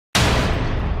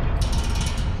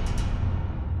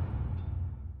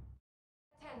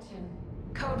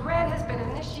Code Red has been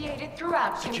initiated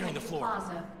throughout Securing the Kentucky floor.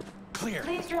 Plaza. Clear.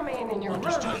 Please remain in your rooms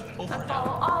Understood. Over and and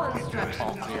follow out. all instructions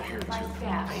All clear here, by too.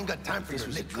 staff. I ain't got time for This your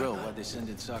was a lick drill while they sent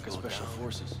in Sokka Special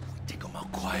Forces. Take them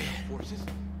out quiet. Forces?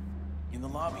 In the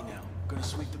lobby now. Gonna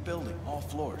sweep the building, all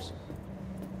floors.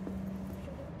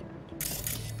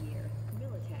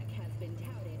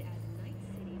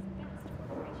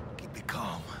 Keep it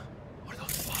calm. Or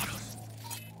those bottles.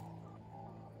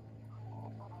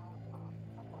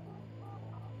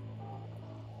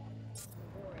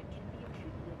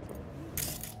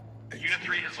 Unit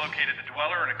 3 has located the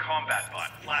Dweller and a combat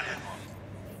bot, Flathead.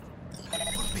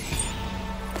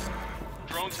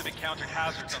 Drones have encountered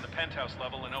hazards on the penthouse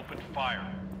level and opened fire.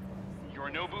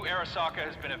 Yorinobu Arasaka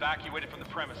has been evacuated from the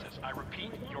premises. I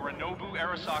repeat, Yorinobu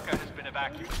Arasaka has been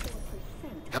evacuated.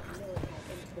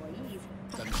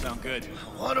 Doesn't sound good.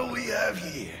 What do we have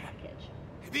here?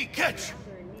 Be catch!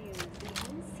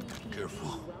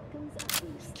 Careful.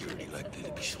 Security likely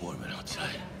to be swarming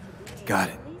outside. Got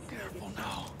it. Careful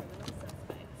now.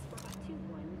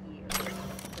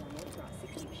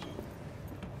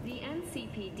 The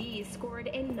NCPD scored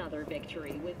another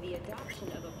victory with the adoption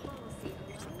of a policy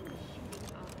allowing the shooting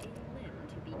of a limb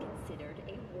to be considered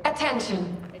a war.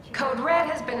 Attention. Code Red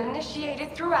has been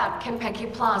initiated throughout Kentucky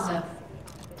Plaza.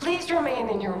 Please remain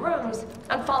in your rooms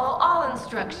and follow all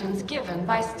instructions given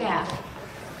by staff.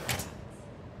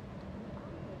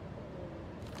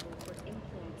 For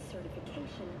implant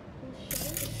certification will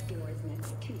shutter its doors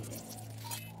next Tuesday.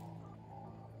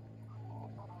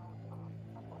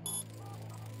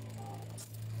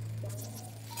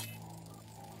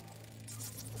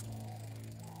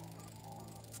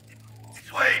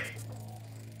 This way!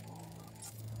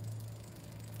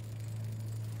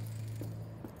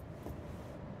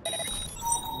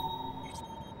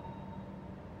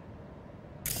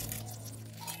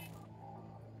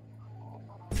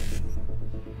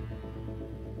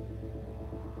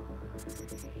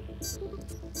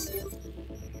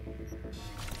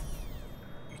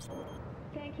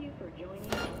 Thank you for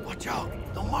joining us. Watch out!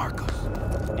 They'll mark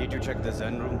us! Did you check the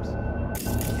Zen rooms?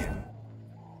 Yeah.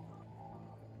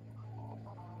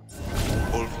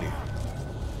 All clear.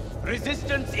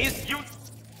 Resistance is you.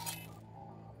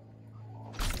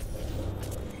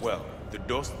 Well, the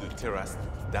doors to the terrace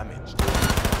damaged.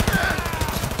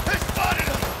 ¡He spotted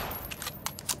him!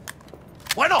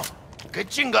 Bueno, ¿qué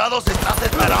chingados estás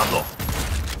esperando?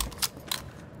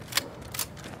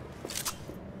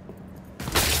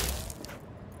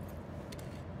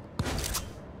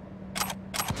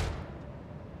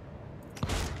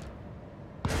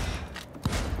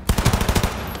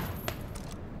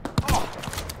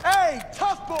 Hey,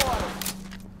 tough boy!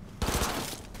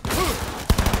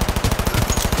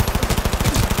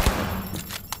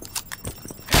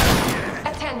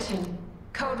 Attention.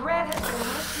 Code Red has been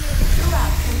initiated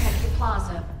throughout Kentucky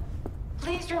Plaza.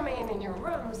 Please remain in your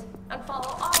rooms and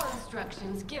follow all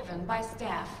instructions given by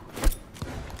staff.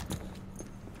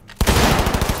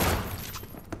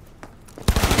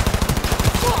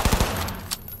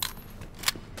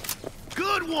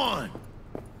 Good one!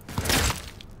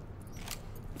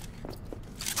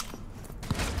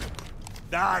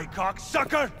 Die,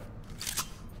 cocksucker!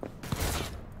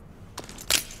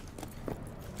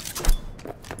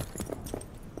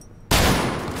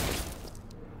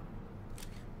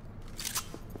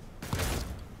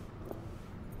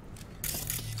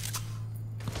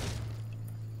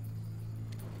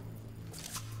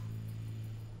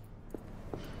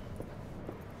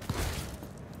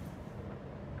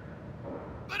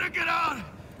 Better get out!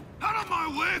 Out of my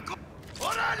way!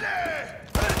 Orale!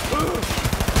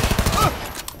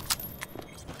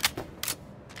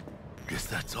 Guess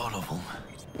that's all of them.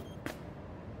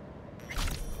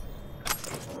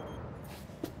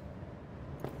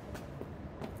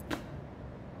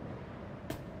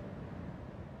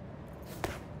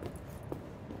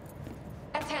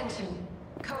 Attention.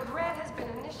 Code Red has been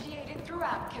initiated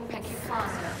throughout Kentucky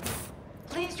Plaza.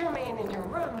 Please remain in your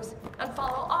rooms and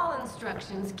follow all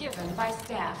instructions given by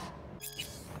staff.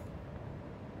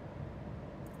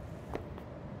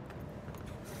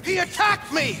 He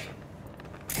attacked me!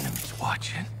 Enemies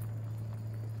watching.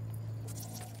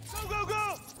 Go, go,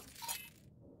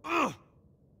 go!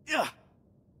 Yeah.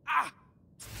 Ah.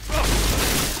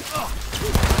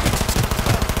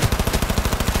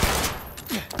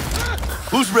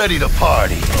 Who's ready to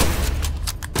party?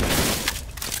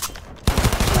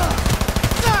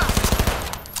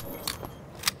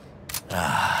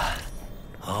 Ah,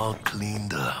 all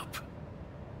cleaned up.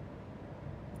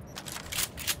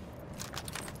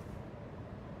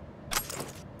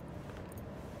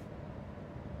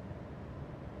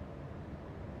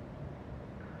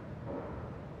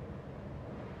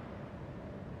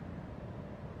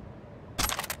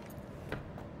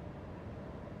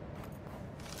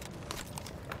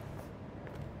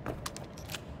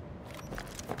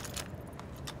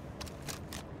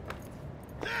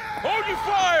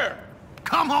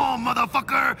 Come home,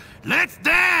 motherfucker! Let's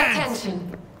dance!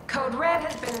 Attention. Code Red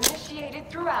has been initiated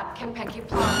throughout Kentucky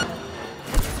Plaza.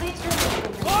 Please remain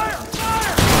in your Fire! rooms.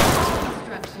 Fire! All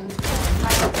instructions given by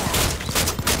staff.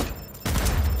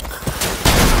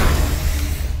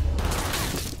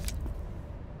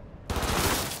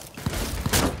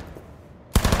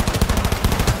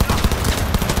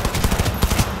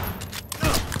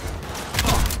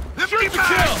 Shoot the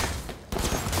kill!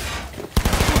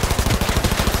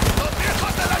 ¡Los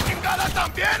hijos de la chingada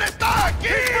también están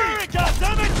aquí!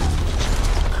 ¡Goddammit!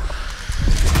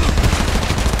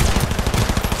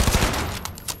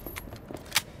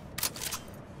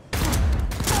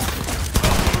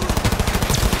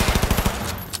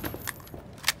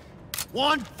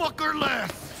 One fucker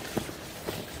left!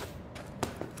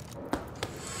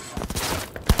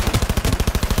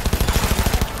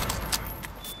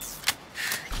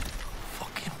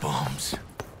 Fucking bums.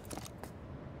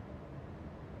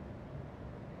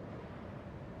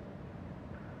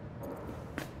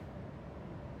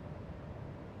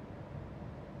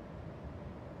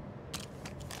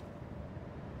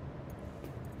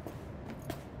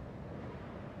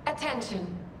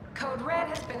 Attention. Code Red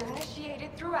has been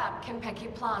initiated throughout Kentucky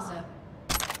Plaza.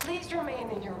 Please remain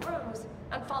in your rooms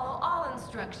and follow all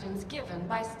instructions given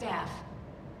by staff.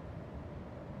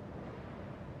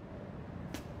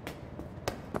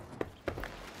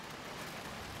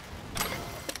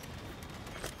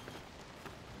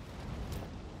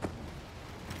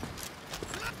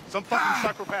 Some fucking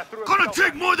psychopath threw Gonna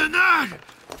take more than that!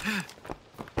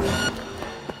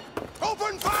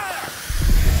 Open fire!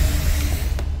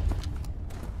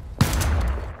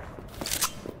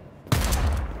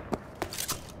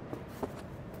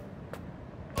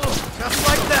 Just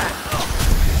like that!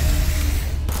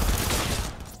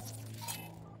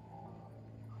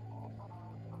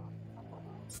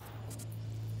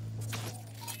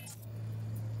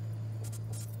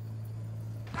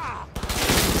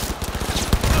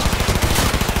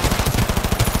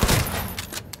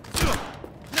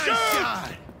 Nice shot!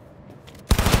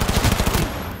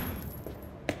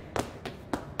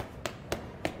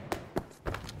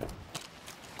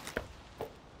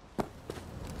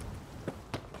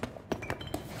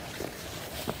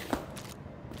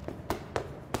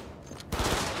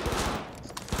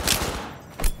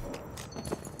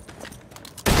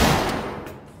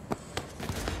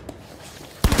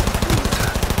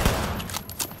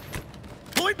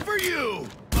 Point for you!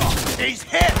 Oh, he's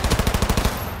hit!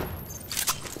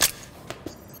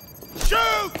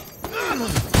 Shoot!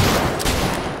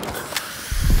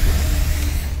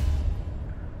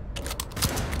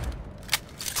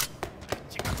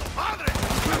 Chica madre!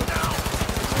 Come down!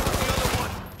 The other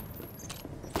one!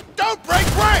 Don't break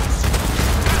brakes!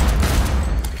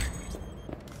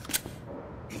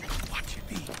 Hey, watch it,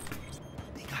 B.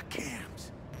 They got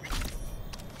cams.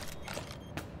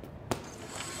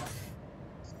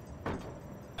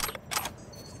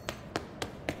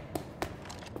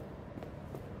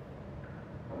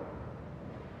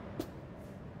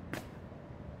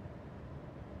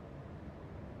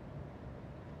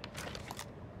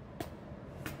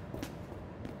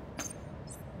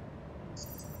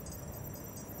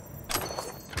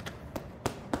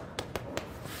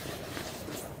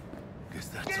 Guess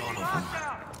that's all of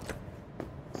them.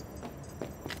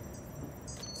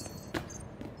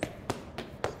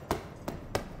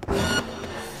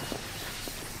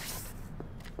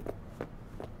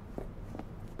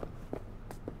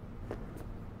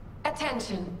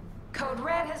 Attention. Code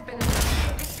Red has been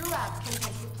initiated throughout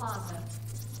Kentucky Plaza.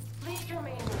 Please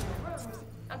remain in your rooms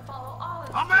and follow all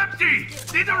I'm instructions empty!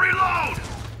 given Need to by reload!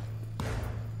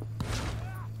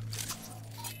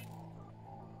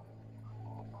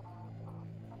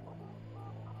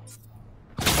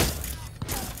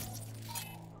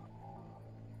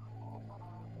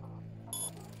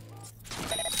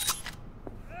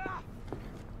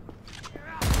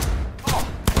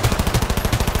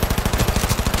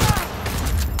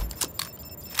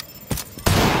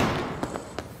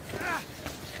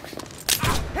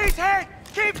 He's hit!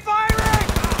 Keep firing!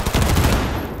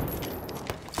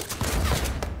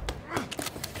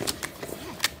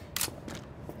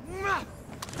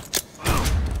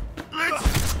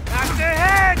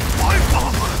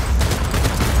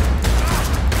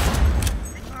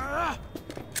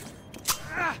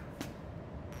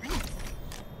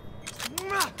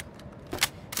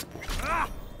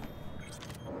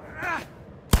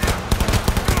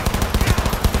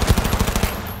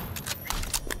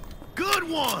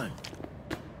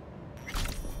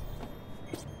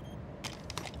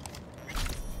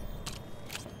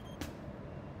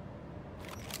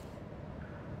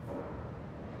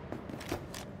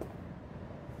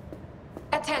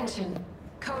 Attention.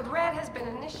 Code Red has been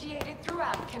initiated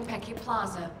throughout Kentucky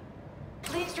Plaza.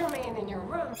 Please remain in your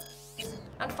rooms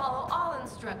and follow all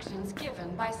instructions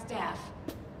given by staff.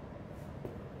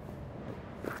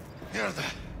 Hear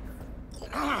that?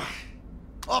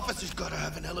 Officer's gotta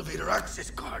have an elevator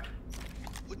access card.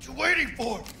 What you waiting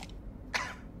for?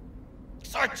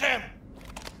 Search him!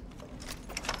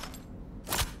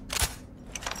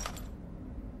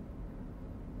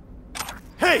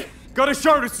 Hey! Got a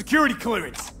shard of security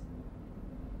clearance!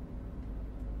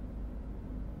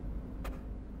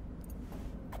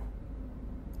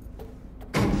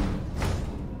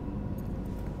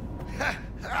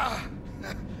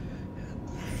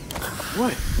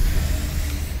 What?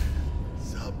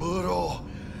 Saburo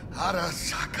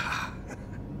Arasaka.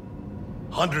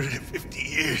 150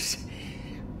 years.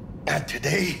 And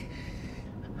today,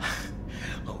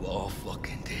 of all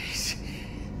fucking days,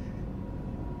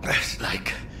 that's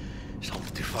like some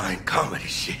divine comedy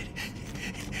shit.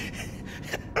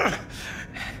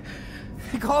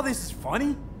 Think all this is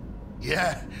funny?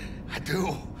 Yeah, I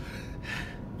do.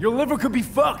 Your liver could be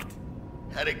fucked.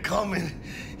 Had it coming.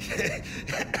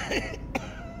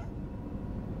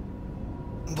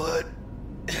 But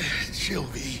she'll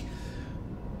be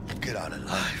get out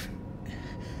alive.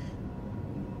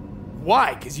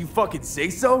 Why? 'Cause you fucking say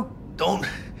so? Don't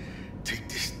take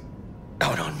this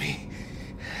out on me.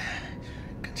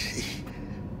 I can see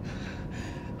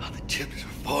how the chips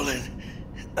are falling.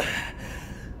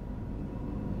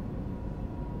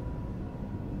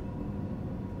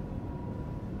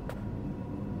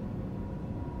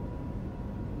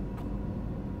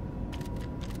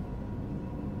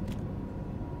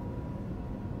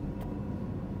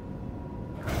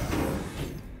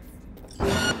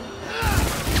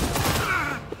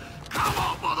 Come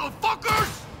on,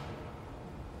 motherfuckers!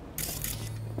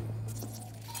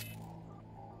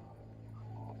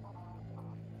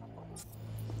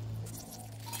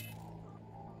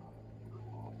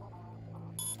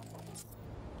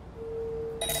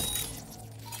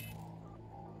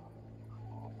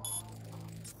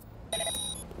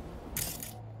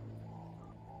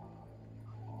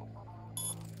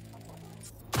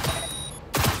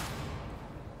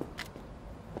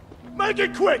 Make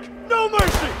it quick! No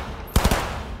mercy!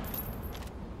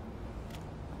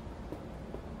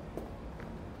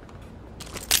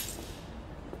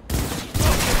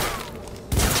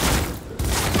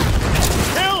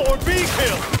 Kill or be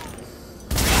killed!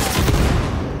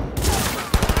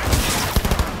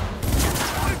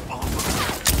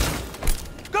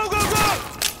 Go, go, go!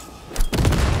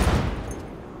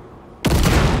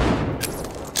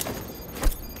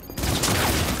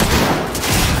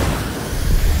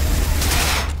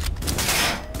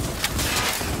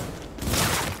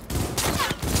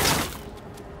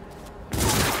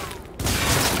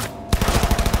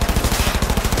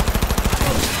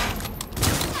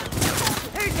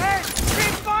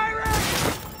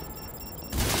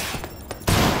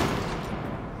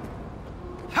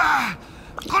 Ah,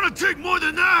 gonna take more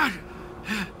than that!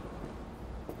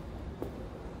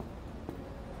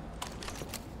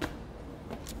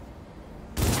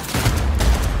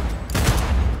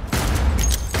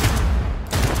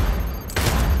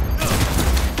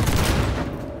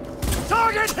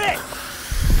 Target hit!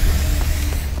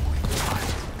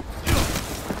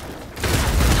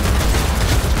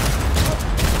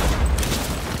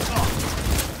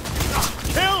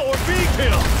 Kill or be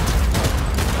killed!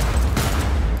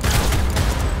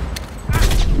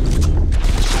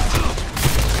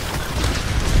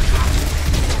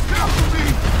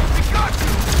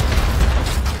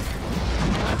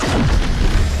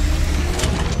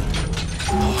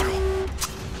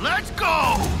 Let's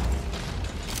go!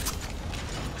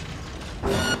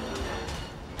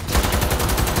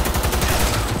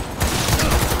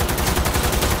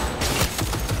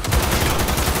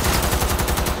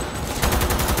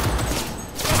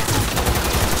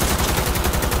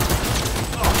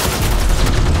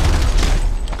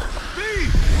 B,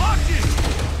 watch it!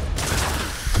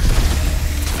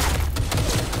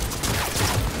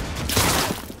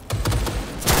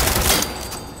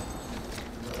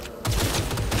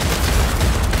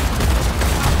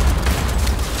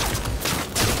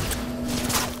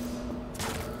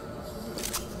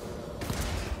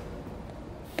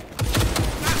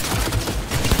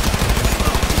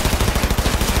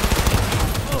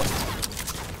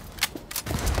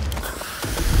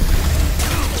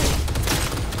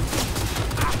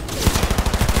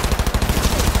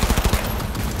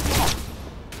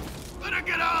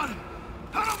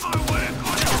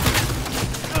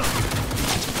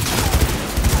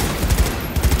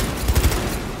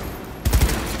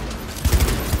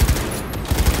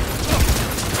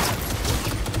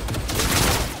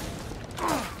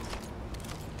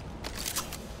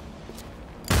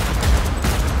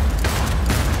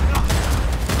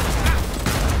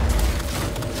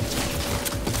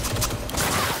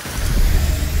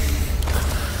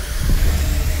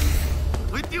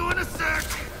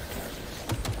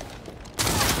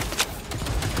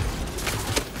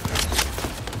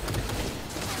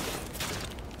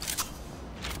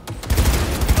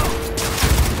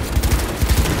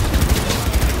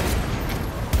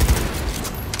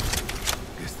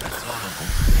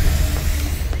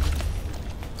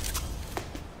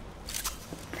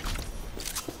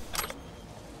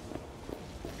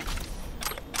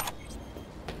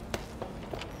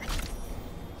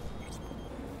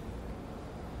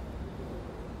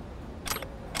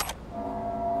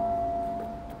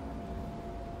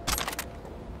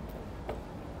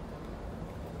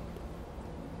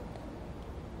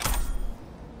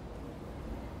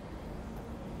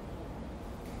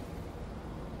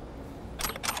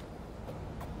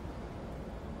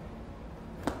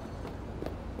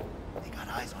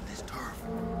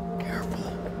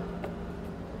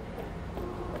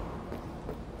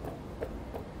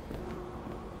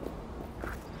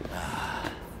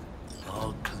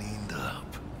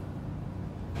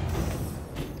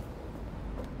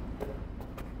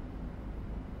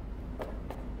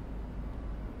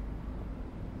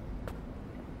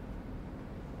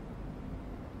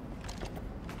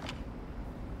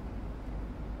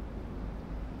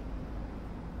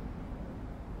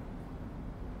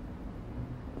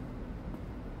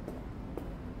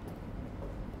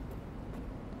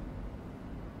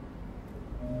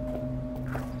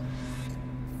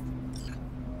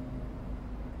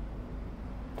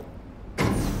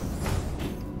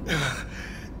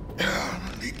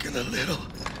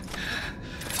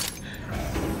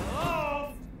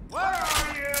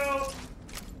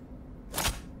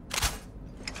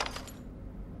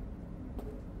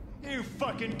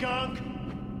 fucking gunk!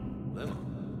 Limo.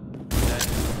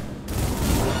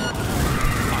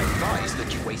 I advise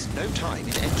that you waste no time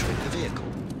in entering the vehicle.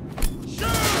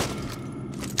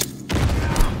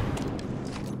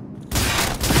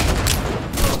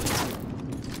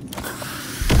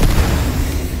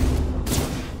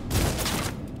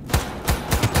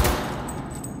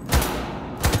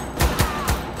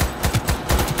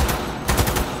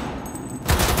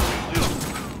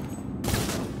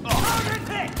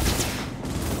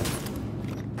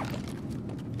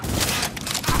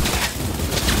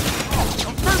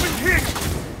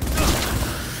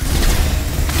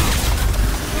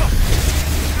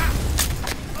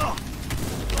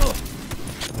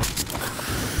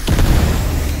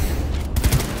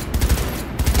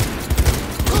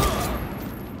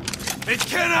 It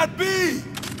cannot be!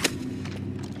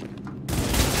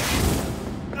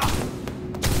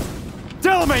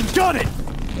 Delamain, gun it!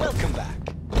 Welcome back.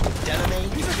 Delamain,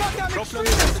 problem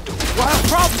is at the door. We'll have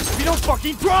problems if you don't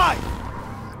fucking drive!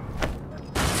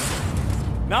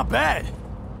 Not bad.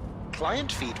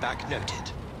 Client feedback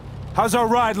noted. How's our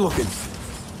ride looking?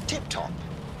 Tip-top.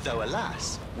 Though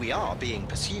alas, we are being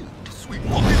pursued. Sweet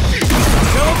mother.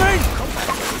 Delamain! Combat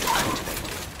mode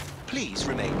activated. Please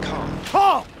remain calm.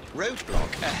 Paul!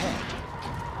 Roadblock ahead.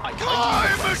 I Ay, kindly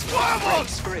me request you to muevo!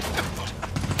 brace for impact.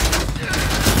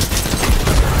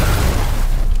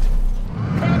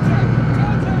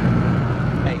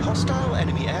 A hostile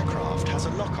enemy aircraft has a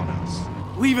lock on us.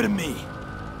 Leave it to me.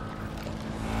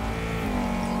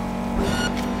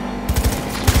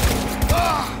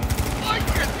 I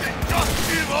can't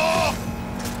just give off!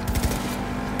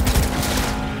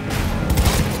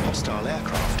 Hostile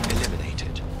aircraft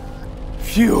eliminated.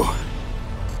 Phew.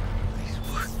 Nice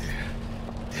work there.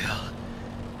 Dell.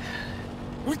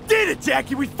 We did it,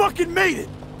 Jackie! We fucking made it!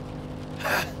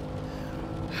 I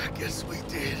guess we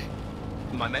did.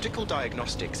 My medical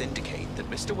diagnostics indicate that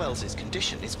Mr. Wells's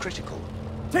condition is critical.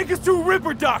 Take us to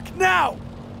Ripper Dock, now!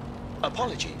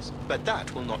 Apologies, but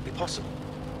that will not be possible.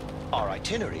 Our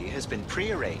itinerary has been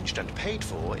pre-arranged and paid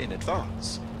for in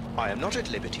advance. I am not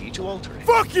at liberty to alter it.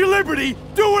 Fuck your liberty!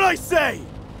 Do what I say!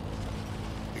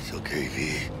 It's okay,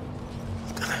 V.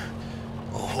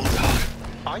 Oh, hold out.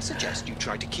 I suggest you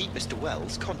try to keep Mr.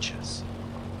 Wells conscious.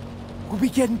 We'll be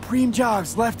getting preem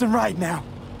jobs left and right now.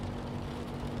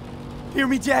 Hear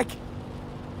me, Jack?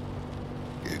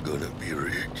 You're gonna be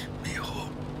rich, mijo.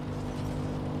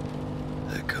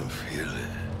 I can feel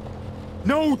it.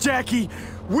 No, Jackie!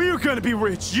 We're gonna be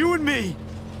rich, you and me!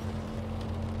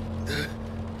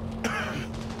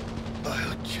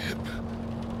 Biochip.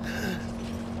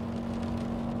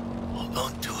 Hold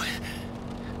on to it.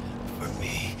 For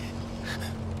me.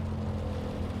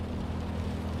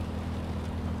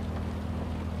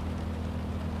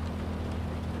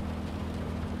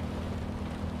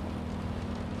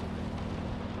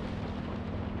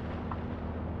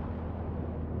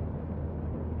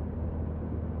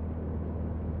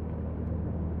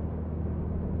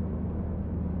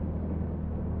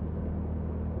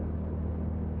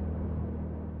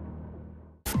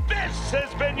 This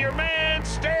has been your man,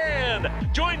 Stan!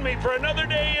 Join me for another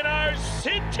day in our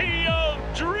City of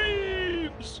Dreams!